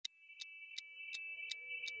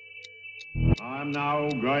I'm now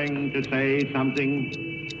going to say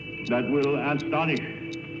something that will astonish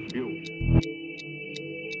you.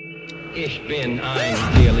 Ich bin ein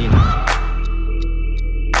Berliner.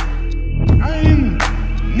 Nein,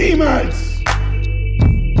 niemals!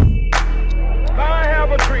 I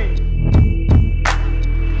have a dream.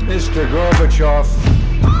 Mr. Gorbachev,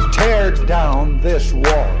 tear down this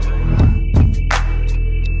wall.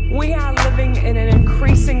 We are living in an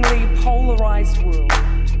increasingly polarized world.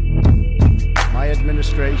 My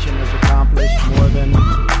administration has accomplished more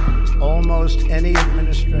than almost any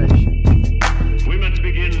administration. We must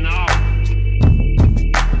begin now.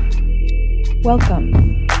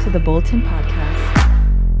 Welcome to the Bulletin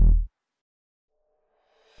podcast.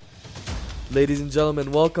 Ladies and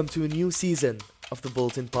gentlemen, welcome to a new season of the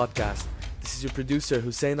Bulletin podcast. This is your producer,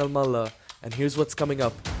 Hussein Al-Mallah, and here's what's coming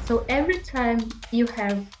up. So every time you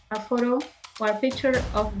have a photo or a picture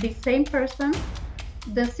of the same person,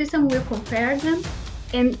 the system will compare them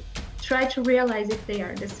and try to realize if they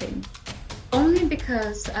are the same. Only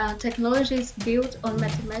because technology is built on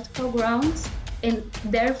mathematical grounds and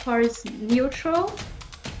therefore is neutral,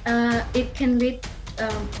 it can lead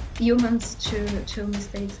humans to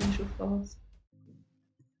mistakes and to faults.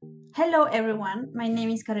 Hello everyone, my name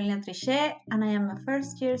is Carolina Reis and I am a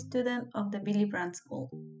first-year student of the Brandt School.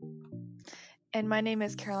 And my name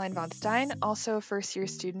is Caroline von Stein, also a first-year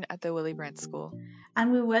student at the Brandt School.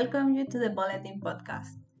 And we welcome you to the Bulletin podcast.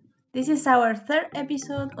 This is our third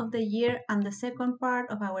episode of the year and the second part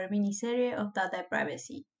of our mini-series of data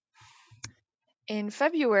privacy. In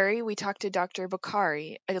February, we talked to Dr.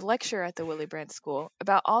 Bukhari, a lecturer at the Brandt School,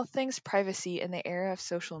 about all things privacy in the era of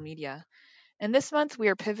social media. And this month, we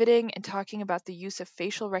are pivoting and talking about the use of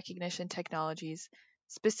facial recognition technologies,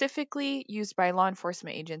 specifically used by law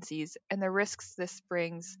enforcement agencies, and the risks this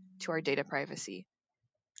brings to our data privacy.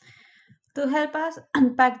 To help us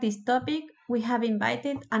unpack this topic, we have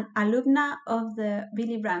invited an alumna of the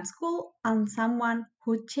Brandt School and someone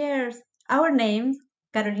who shares our names,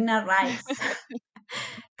 Carolina Reis.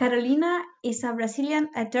 Carolina is a Brazilian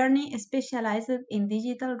attorney specialized in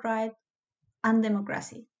digital rights and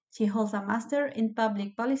democracy. She holds a Master in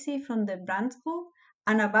Public Policy from the Brandt School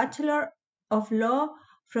and a Bachelor of Laws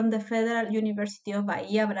from the Federal University of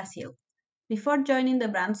Bahia, Brazil. Before joining the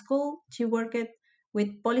Brandt School, she worked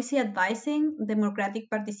with policy advising, democratic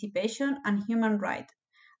participation, and human rights.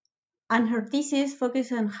 And her thesis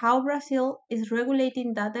focused on how Brazil is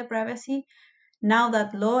regulating data privacy now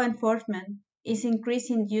that law enforcement is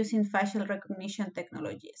increasing using facial recognition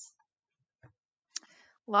technologies.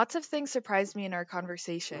 Lots of things surprised me in our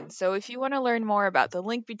conversation. So if you want to learn more about the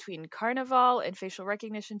link between Carnival and facial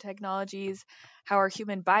recognition technologies, how our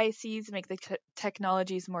human biases make the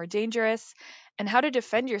technologies more dangerous, and how to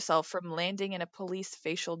defend yourself from landing in a police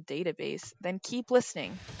facial database, then keep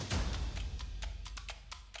listening.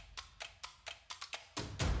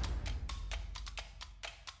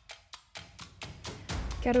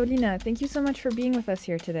 Carolina, thank you so much for being with us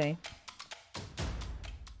here today.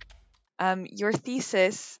 Your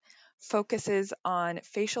thesis focuses on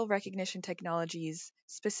facial recognition technologies,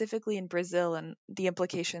 specifically in Brazil, and the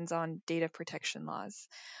implications on data protection laws.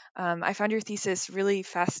 I found your thesis really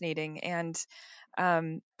fascinating, and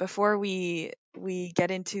before we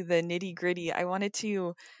get into the nitty-gritty, I wanted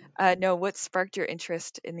to know what sparked your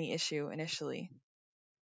interest in the issue initially.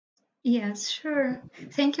 Yes, sure.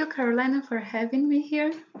 Thank you, Carolina, for having me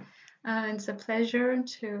here. It's a pleasure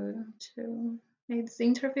to make this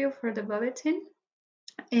interview for the Bulletin.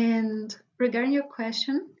 And regarding your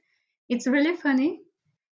question, it's really funny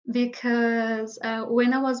because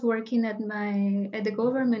when I was working at the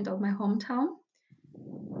government of my hometown,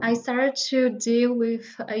 I started to deal with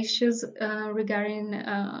issues regarding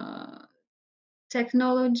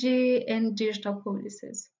technology and digital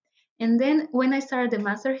policies. And then when I started the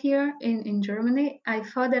master here in Germany, I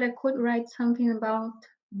thought that I could write something about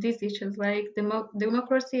these issues like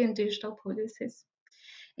democracy and digital policies.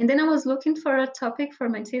 And then I was looking for a topic for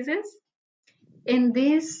my thesis. And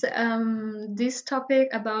this topic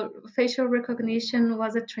about facial recognition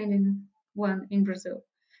was a trending one in Brazil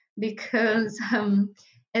because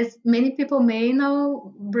as many people may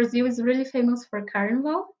know, Brazil is really famous for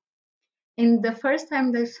Carnival. And the first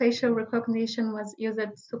time that facial recognition was used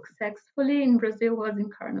successfully in Brazil was in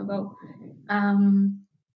Carnival,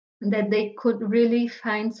 that they could really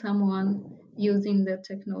find someone using the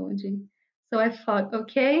technology. So I thought,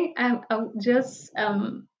 okay, I'll just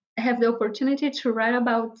have the opportunity to write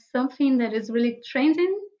about something that is really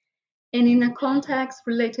trending and in a context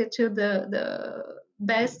related to the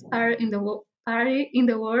best part in the world. Party in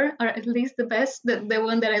the world, or at least the best, the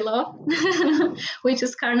one that I love, which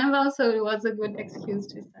is Carnival. So it was a good excuse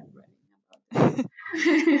to start writing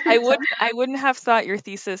I wouldn't have thought your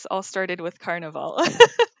thesis all started with Carnival.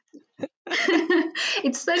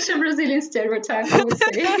 It's such a Brazilian stereotype, I would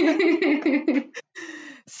say.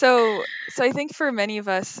 So I think for many of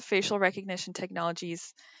us, facial recognition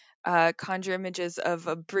technologies conjure images of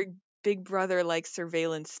a big brother like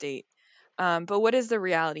surveillance state. But what is the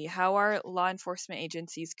reality? How are law enforcement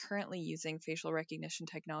agencies currently using facial recognition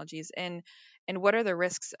technologies, and what are the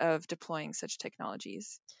risks of deploying such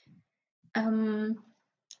technologies? um,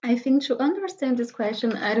 I think to understand this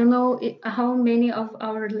question, I don't know how many of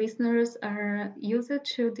our listeners are used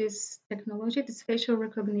to this technology, this facial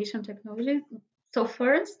recognition technology. So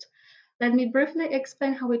first, let me briefly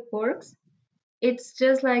explain how it works. It's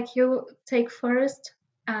just like you take first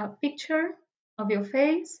a picture of your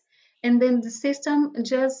face, and then the system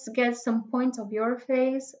just gets some points of your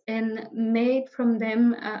face and make from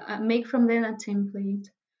them a template.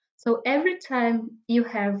 So every time you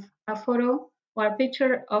have a photo or a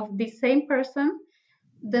picture of the same person,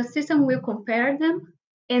 the system will compare them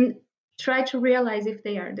and try to realize if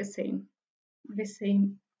they are the same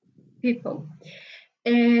people.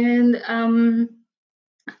 And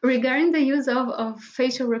regarding the use of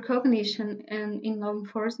facial recognition and in law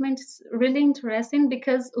enforcement, it's really interesting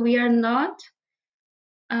because we are not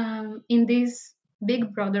in this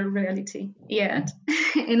big brother reality yet,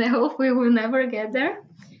 and I hope we will never get there.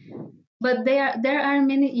 But there are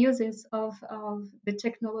many uses of the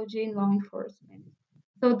technology in law enforcement.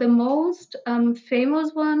 So the most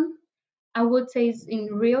famous one, I would say, is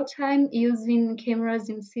in real time using cameras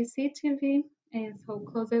in CCTV, and so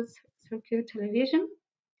closed circuit television.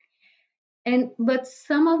 But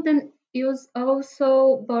some of them use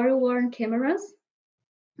also body worn cameras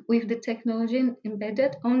with the technology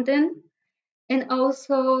embedded on them, and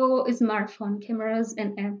also smartphone cameras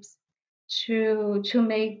and apps to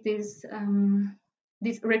make this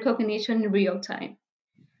recognition in real time.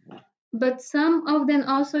 But some of them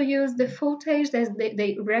also use the footage that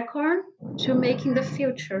they record to make in the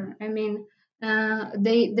future. I mean,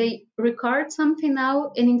 they record something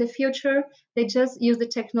now, and in the future they just use the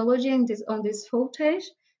technology in on this footage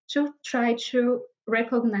to try to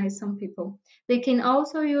recognize some people. They can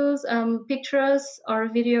also use pictures or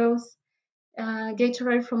videos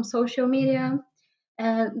gathered from social media.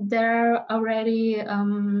 There are already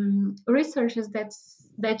researches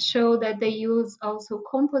that show that they use also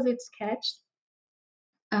composite sketch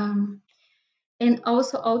um, and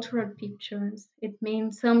also altered pictures. It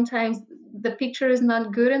means sometimes the picture is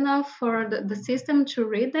not good enough for the system to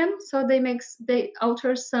read them, so they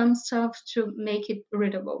alter some stuff to make it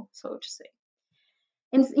readable, so to say.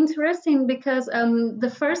 And it's interesting because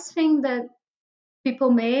the first thing that people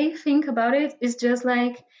may think about it is just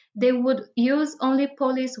like they would use only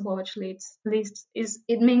police watch lists.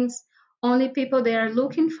 It means only people they are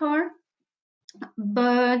looking for,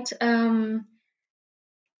 but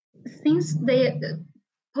since the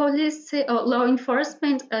police or law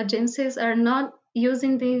enforcement agencies are not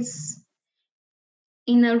using this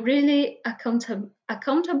in a really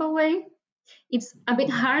accountable way, it's a bit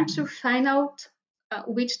hard to find out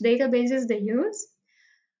which databases they use.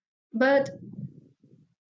 But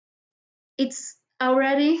it's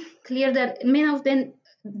already clear that many of them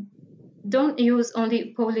don't use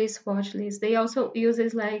only police watch lists. They also use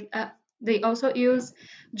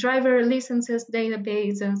driver licenses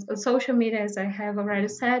databases, social media, as I have already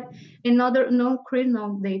said, and other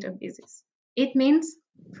non-criminal databases. It means,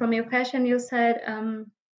 from your question, you said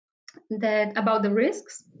that about the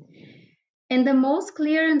risks, and the most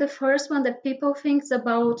clear and the first one that people think is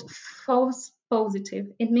about false positive.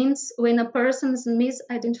 It means when a person is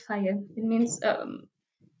misidentified. It means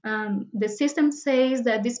the system says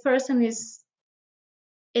that this person is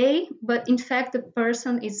A, but in fact the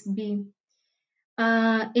person is B.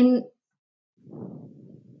 In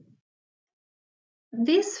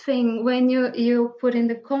this thing, when you put in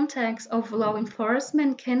the context of law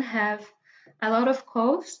enforcement, can have a lot of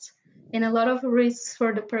costs and a lot of risks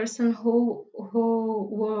for the person who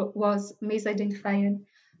was misidentified.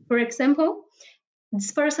 For example,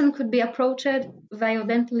 this person could be approached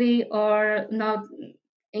violently or not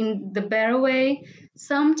in the better way.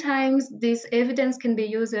 Sometimes this evidence can be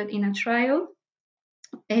used in a trial.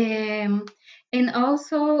 And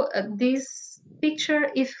also this picture,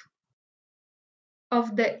 if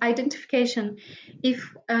of the identification,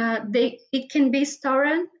 if it can be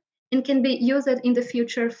stored and can be used in the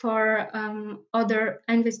future for other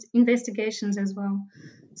investigations as well.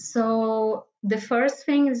 So the first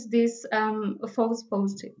thing is this false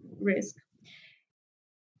positive risk.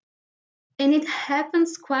 And it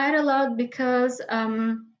happens quite a lot because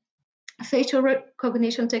facial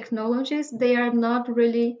recognition technologies, they are not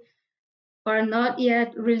really are not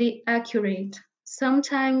yet really accurate.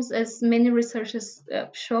 Sometimes, as many researchers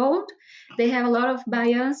showed, they have a lot of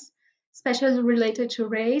bias, especially related to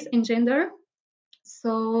race and gender.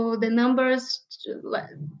 So the numbers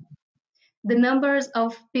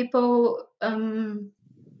of people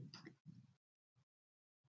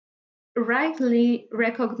rightly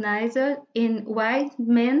recognized in white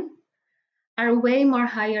men are way more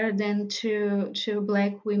higher than to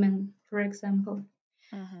Black women, for example.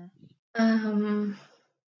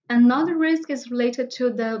 Another risk is related to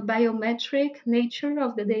the biometric nature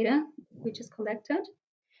of the data which is collected,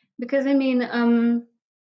 because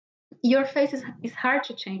your face is hard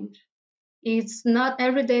to change. It's not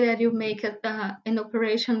every day that you make an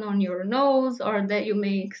operation on your nose or that you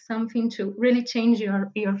make something to really change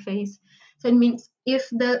your face. So it means if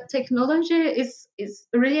the technology is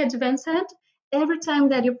really advanced, every time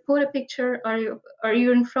that you put a picture or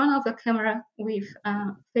you're in front of a camera with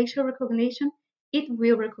facial recognition, it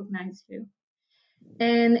will recognize you.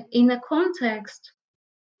 And in a context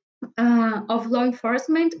of law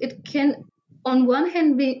enforcement, it can, on one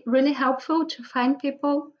hand, be really helpful to find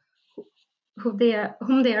people whom they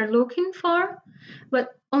are looking for,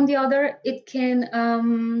 but on the other, it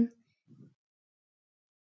can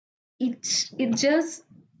it just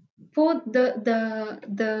put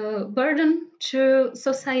the burden to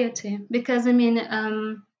society, because if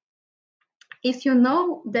you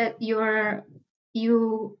know that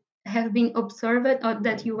you have been observed or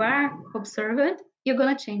that you are observed, you're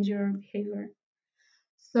gonna change your behavior.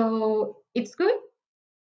 So it's good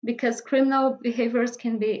because criminal behaviors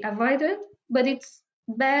can be avoided, but it's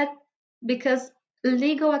bad because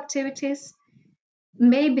legal activities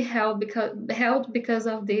may be held because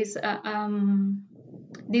of this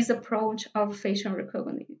approach of facial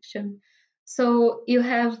recognition. So you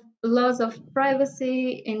have loss of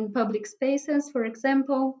privacy in public spaces, for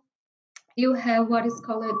example. You have what is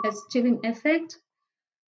called a chilling effect,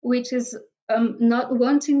 which is not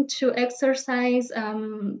wanting to exercise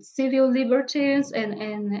civil liberties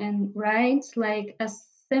and rights like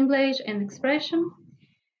assemblage and expression.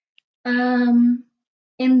 And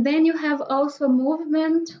then you have also a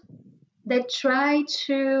movement that try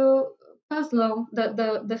to puzzle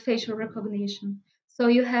the facial recognition. So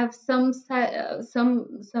you have some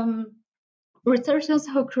researchers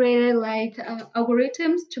who created like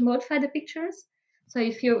algorithms to modify the pictures. So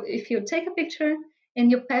if you take a picture and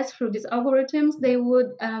you pass through these algorithms, they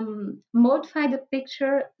would modify the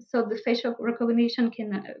picture so the facial recognition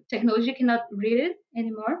technology cannot read it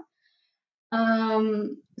anymore.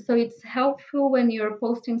 So it's helpful when you're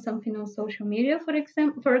posting something on social media, for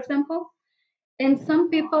example. And some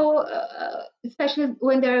people, especially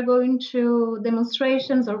when they're going to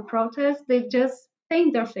demonstrations or protests, they just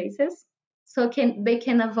paint their faces so they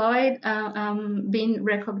can avoid being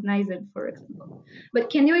recognized, for example. But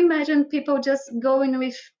can you imagine people just going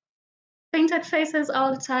with painted faces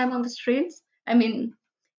all the time on the streets?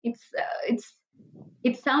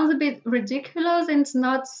 It sounds a bit ridiculous and it's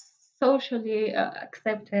not socially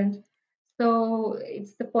accepted. So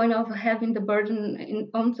it's the point of having the burden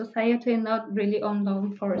on society and not really on law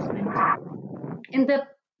enforcement. And the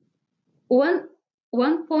one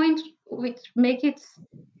point which make it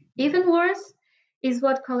even worse is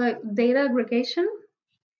what called data aggregation,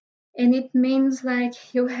 and it means like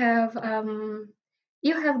you have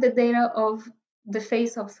the data of the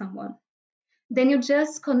face of someone. Then you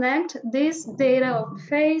just connect this data of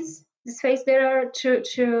this face data to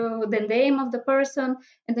the name of the person,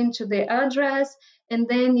 and then to the address, and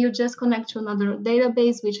then you just connect to another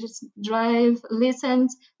database, which is drive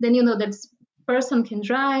license. Then you know that person can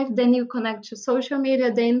drive. Then you connect to social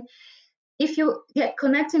media. Then if you get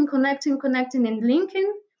connecting and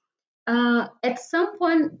linking, at some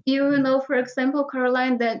point you will know, for example,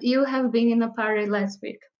 Caroline, that you have been in a party last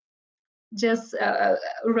week, just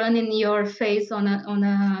running your face on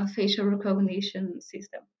a facial recognition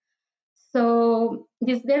system. So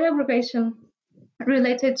this data aggregation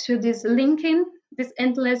related to this linking, this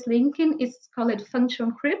endless linking, is called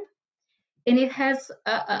function creep, and it has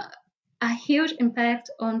a huge impact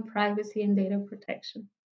on privacy and data protection.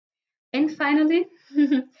 And finally,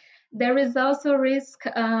 there is also risk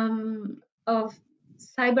of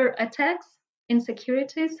cyber attacks and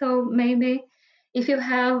security. So maybe if you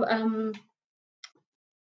have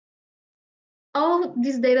all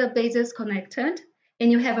these databases connected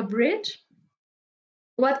and you have a breach,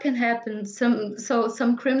 what can happen?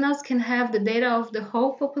 Some criminals can have the data of the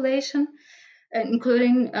whole population,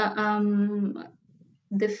 including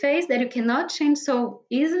the face that you cannot change so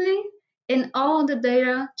easily, and all the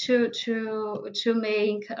data to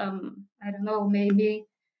make I don't know, maybe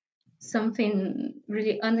something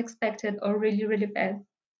really unexpected or really, really bad.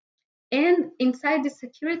 And inside the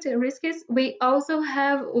security risks, we also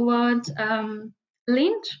have what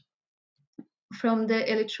Lynch from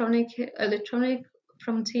the electronic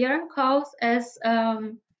frontier calls as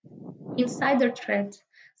insider threat.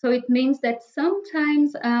 So it means that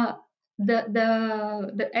sometimes the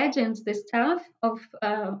agents, the staff of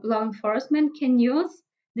law enforcement can use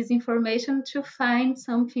this information to find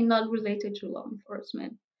something not related to law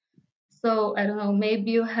enforcement. So I don't know,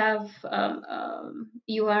 maybe you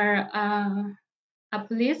are a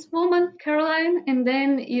policewoman, Caroline, and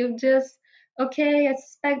then you just, okay, I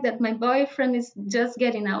suspect that my boyfriend is just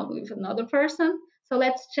getting out with another person. So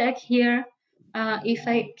let's check here if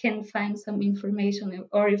I can find some information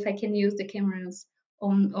or if I can use the cameras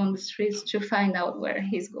on the streets to find out where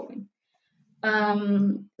he's going.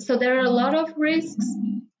 So there are a lot of risks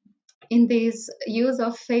in this use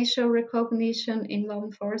of facial recognition in law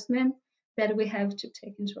enforcement that we have to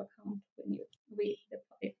take into account when we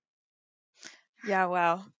deploy it. Yeah,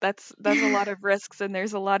 wow. That's a lot of risks, and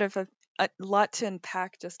there's a lot to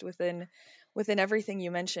unpack just within everything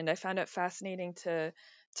you mentioned. I found it fascinating to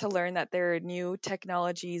learn that there are new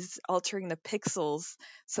technologies altering the pixels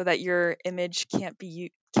so that your image can't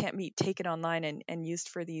be taken online and used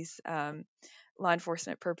for these law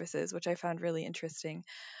enforcement purposes, which I found really interesting.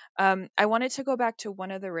 I wanted to go back to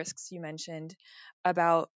one of the risks you mentioned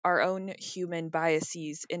about our own human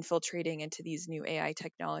biases infiltrating into these new AI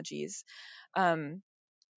technologies, um,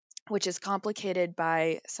 which is complicated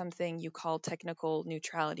by something you call technical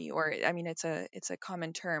neutrality, or I mean, it's a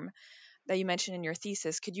common term that you mentioned in your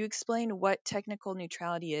thesis. Could you explain what technical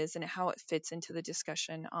neutrality is and how it fits into the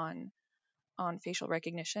discussion on facial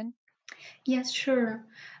recognition? Yes, sure.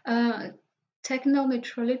 Techno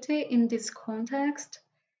neutrality in this context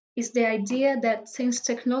is the idea that since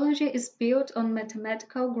technology is built on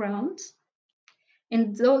mathematical grounds,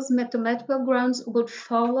 and those mathematical grounds would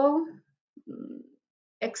follow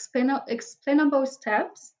explainable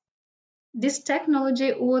steps, this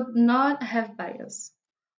technology would not have bias,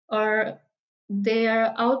 or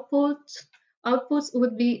their outputs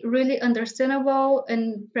would be really understandable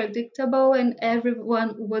and predictable, and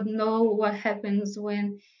everyone would know what happens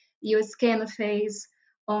when you scan a face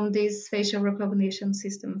on this facial recognition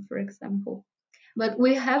system, for example. But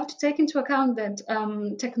we have to take into account that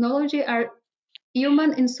technology are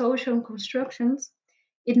human and social constructions.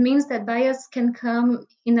 It means that bias can come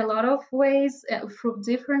in a lot of ways through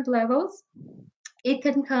different levels. It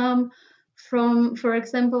can come from, for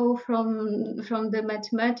example, from the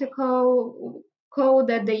mathematical code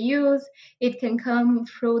that they use. It can come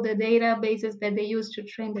through the databases that they use to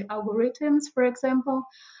train the algorithms, for example.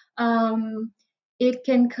 Um, it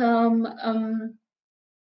can come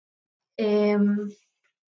um,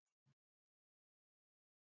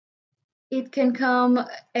 it can come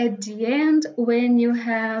at the end when you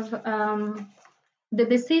have the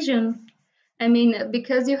decision. I mean,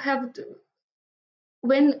 because you have to,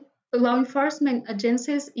 when law enforcement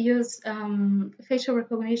agencies use facial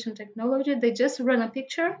recognition technology, they just run a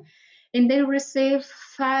picture and they receive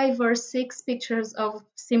 5 or 6 pictures of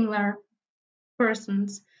similar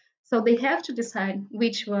persons. So they have to decide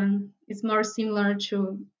which one is more similar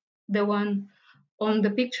to the one on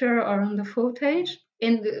the picture or on the footage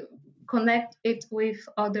and connect it with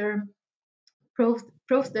other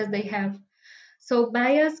proofs that they have. So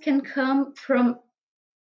bias can come from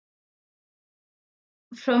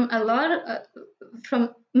a lot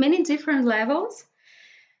from many different levels,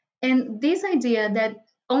 and this idea that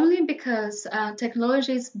only because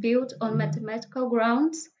technology is built on mathematical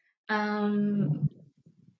grounds um,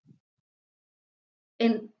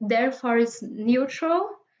 and therefore is neutral,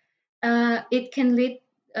 it can lead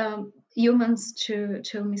humans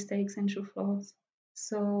to mistakes and to flaws.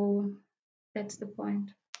 So that's the point.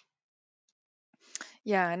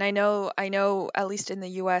 Yeah, and I know, at least in the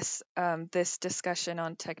U.S., this discussion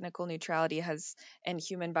on technical neutrality has and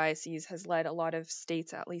human biases has led a lot of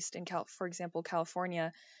states, at least in for example,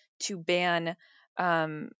 California, to ban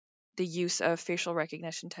the use of facial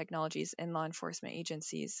recognition technologies in law enforcement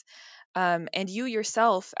agencies. And you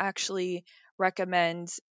yourself actually recommend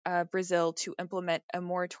Brazil to implement a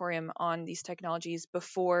moratorium on these technologies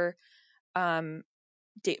before um,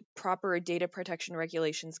 proper data protection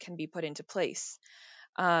regulations can be put into place.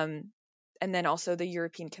 Um, and then also the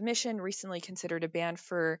European Commission recently considered a ban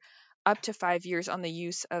for up to 5 years on the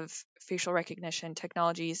use of facial recognition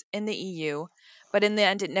technologies in the EU, but in the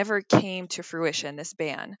end, it never came to fruition, this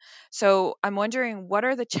ban. So I'm wondering, what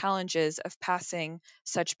are the challenges of passing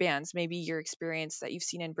such bans? Maybe your experience that you've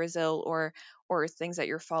seen in Brazil, or things that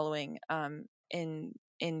you're following in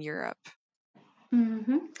Europe.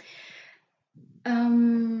 Mm-hmm.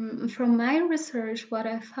 from my research, what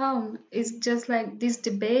I found is just like this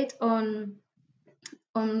debate on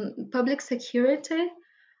public security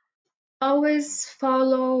always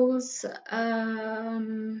follows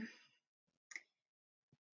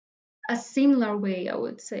a similar way, I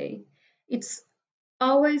would say. It's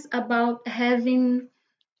always about having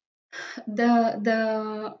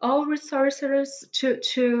the all resources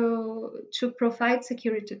to provide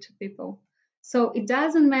security to people. So it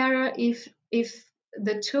doesn't matter if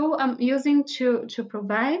the tool I'm using to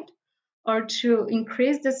provide or to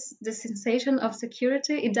increase the sensation of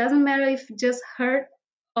security, it doesn't matter if it just hurt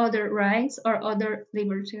other rights or other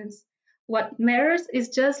liberties. What matters is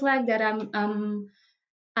just like that I'm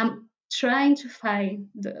trying to fight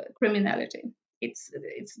the criminality. It's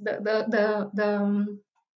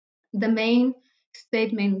the main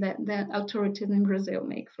statement that the authorities in Brazil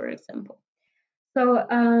make, for example. So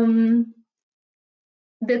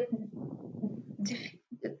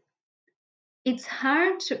it's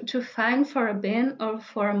hard to find for a ban or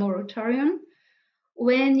for a moratorium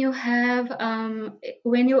when you have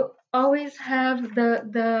when you always have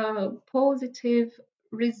the positive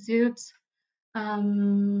results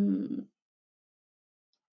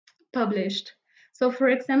published. So, for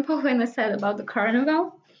example, when I said about the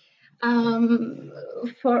carnival,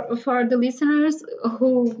 for the listeners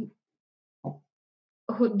who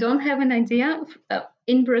don't have an idea,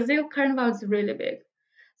 in Brazil, carnival is really big.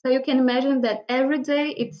 So you can imagine that every day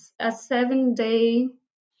it's a 7-day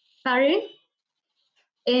party,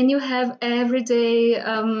 and you have every day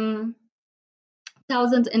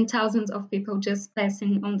thousands and thousands of people just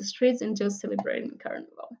passing on the streets and just celebrating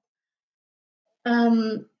carnival.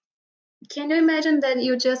 Can you imagine that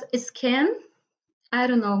you just scan, I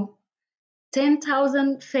don't know,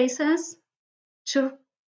 10,000 faces to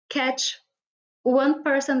catch one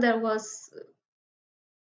person that was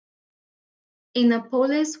in a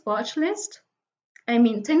police watch list? I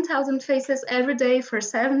mean, 10,000 faces every day for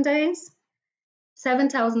 7 days,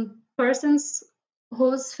 7,000 persons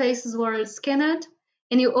whose faces were scanned,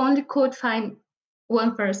 and you only could find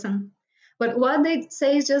one person. But what they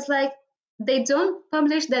say is just like, they don't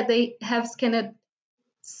publish that they have scanned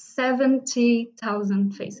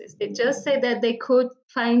 70,000 faces. They just say that they could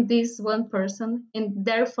find this one person, and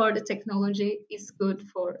therefore the technology is good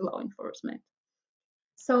for law enforcement.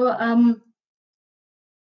 So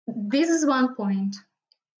this is one point.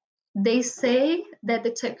 They say that the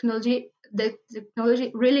technology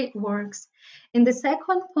really works. And the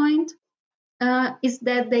second point is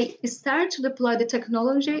that they start to deploy the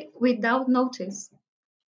technology without notice.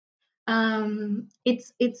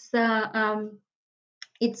 It's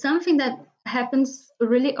something that happens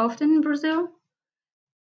really often in Brazil.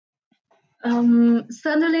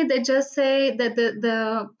 Suddenly, they just say that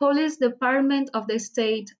the police department of the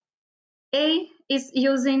state A is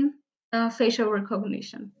using facial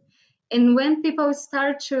recognition. And when people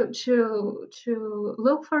start to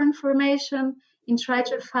look for information and try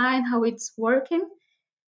to find how it's working,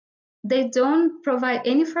 they don't provide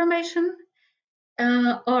any information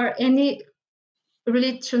or any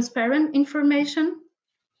really transparent information,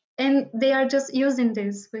 and they are just using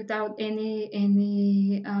this without any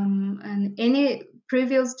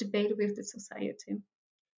previous debate with the society.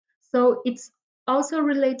 So it's also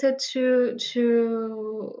related to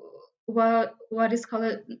what is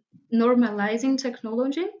called normalizing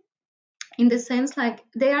technology, in the sense like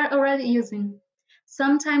they are already using.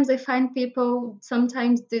 Sometimes they find people,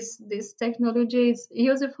 sometimes this technology is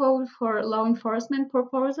useful for law enforcement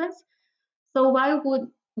purposes. So why would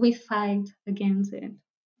we fight against it?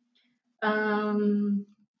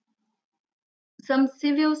 Some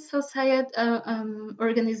civil society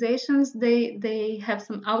organizations, they have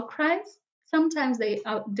some outcries. Sometimes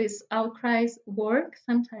these outcries work,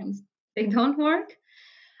 sometimes they don't work.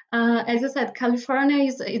 As I said, California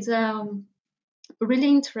is a really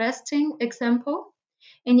interesting example.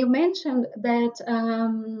 And you mentioned that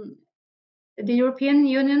the European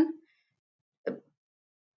Union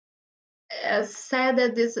said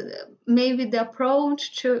that this maybe the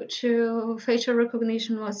approach to facial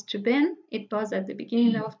recognition was to ban. It was at the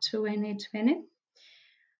beginning of 2020,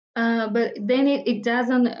 but then it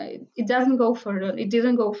doesn't go further. It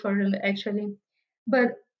didn't go further actually.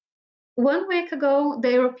 But 1 week ago,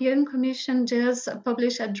 the European Commission just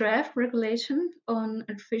published a draft regulation on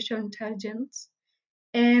artificial intelligence,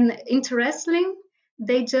 and interestingly,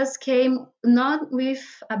 they just came not with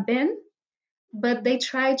a ban, but they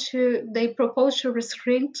propose to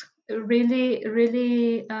restrict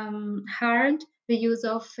really hard the use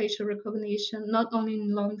of facial recognition, not only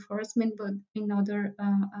in law enforcement, but in other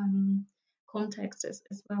contexts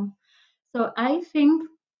as well. So I think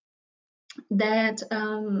that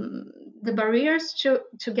the barriers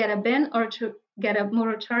to get a ban or to get a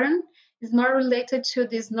moratorium is more related to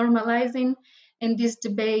this normalizing and this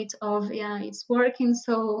debate of, yeah, it's working,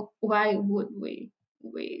 so why would we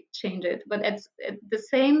change it? But at the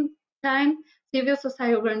same time, civil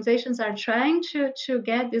society organizations are trying to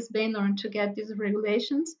get this ban or to get these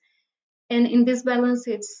regulations. And in this balance,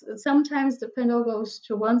 it's sometimes the pendulum goes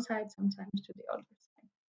to one side, sometimes to the other side.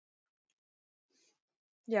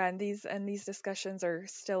 Yeah, and these discussions are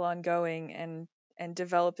still ongoing and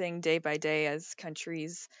developing day by day as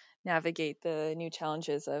countries navigate the new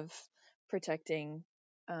challenges of protecting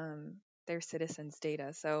their citizens'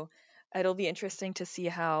 data. So it'll be interesting to see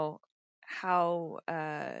how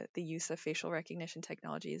the use of facial recognition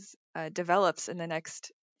technologies develops in the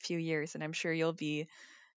next few years, and I'm sure you'll be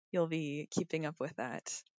keeping up with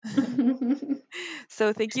that.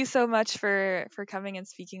 So thank you so much for coming and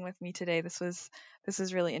speaking with me today. This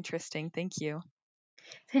was really interesting. Thank you.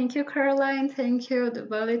 Thank you, Caroline. Thank you, the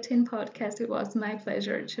Bulletin podcast. It was my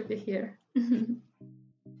pleasure to be here.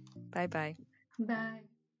 Bye-bye. Bye.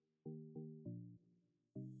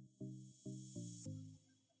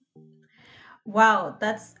 Wow,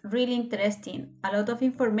 that's really interesting. A lot of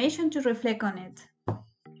information to reflect on it.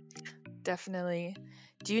 Definitely.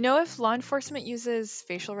 Do you know if law enforcement uses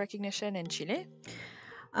facial recognition in Chile?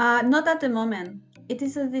 Not at the moment. It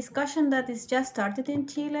is a discussion that is just started in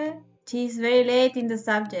Chile. It is very late in the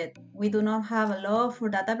subject. We do not have a law for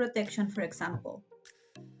data protection, for example.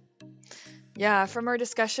 Yeah, from our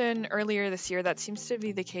discussion earlier this year, that seems to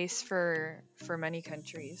be the case for many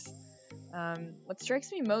countries. What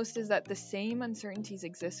strikes me most is that the same uncertainties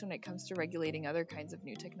exist when it comes to regulating other kinds of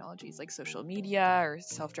new technologies like social media or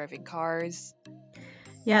self-driving cars.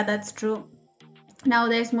 Yeah, that's true.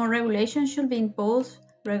 Nowadays, more regulation should be imposed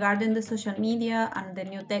regarding the social media and the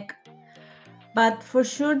new tech. But for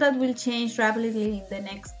sure, that will change rapidly in the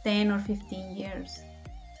next 10 or 15 years.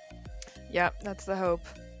 Yeah, that's the hope.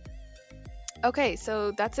 Okay,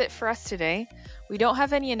 so that's it for us today. We don't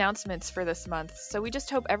have any announcements for this month, so we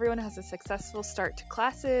just hope everyone has a successful start to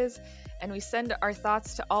classes, and we send our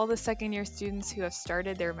thoughts to all the second-year students who have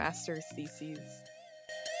started their master's theses.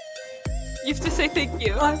 You have to say thank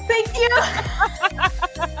you. Oh, thank you!